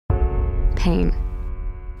pain.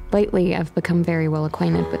 Lately, I've become very well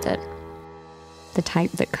acquainted with it. The type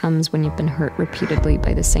that comes when you've been hurt repeatedly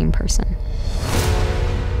by the same person.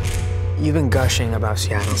 You've been gushing about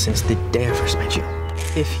Seattle since the day I first met you.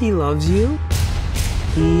 If he loves you,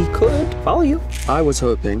 he could follow you. I was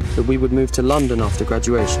hoping that we would move to London after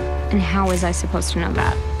graduation. And how was I supposed to know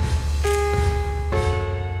that?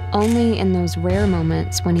 Only in those rare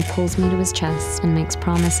moments when he pulls me to his chest and makes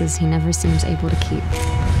promises he never seems able to keep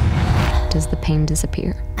does the pain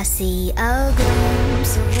disappear. I see a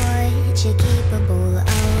glimpse of what you're capable of.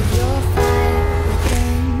 Your fire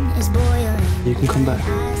within is boiling. You can come back.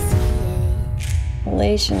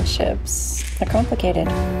 Relationships are complicated.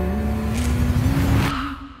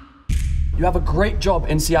 You have a great job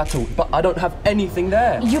in Seattle, but I don't have anything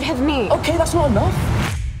there. You'd have me. Okay, that's not enough.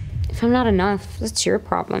 If I'm not enough, that's your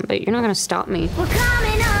problem, but you're not gonna stop me. We're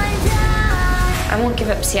coming undone. I won't give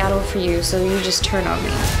up Seattle for you, so you just turn on me.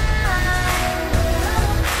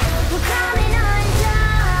 We're coming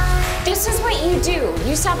undone. This is what you do.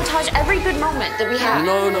 You sabotage every good moment that we have.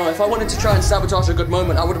 No, if I wanted to try and sabotage a good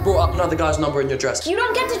moment, I would have brought up another guy's number in your dress. You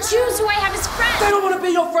don't get to choose who I have as friends. They don't want to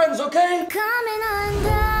be your friends, okay? Coming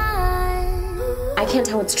undone. I can't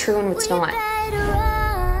tell what's true and what's not.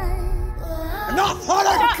 Enough,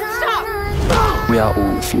 Harding! Stop! We are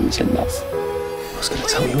all fools in love. I was going to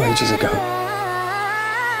tell you ages ago.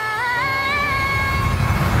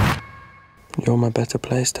 You're my better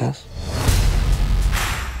place, Tess.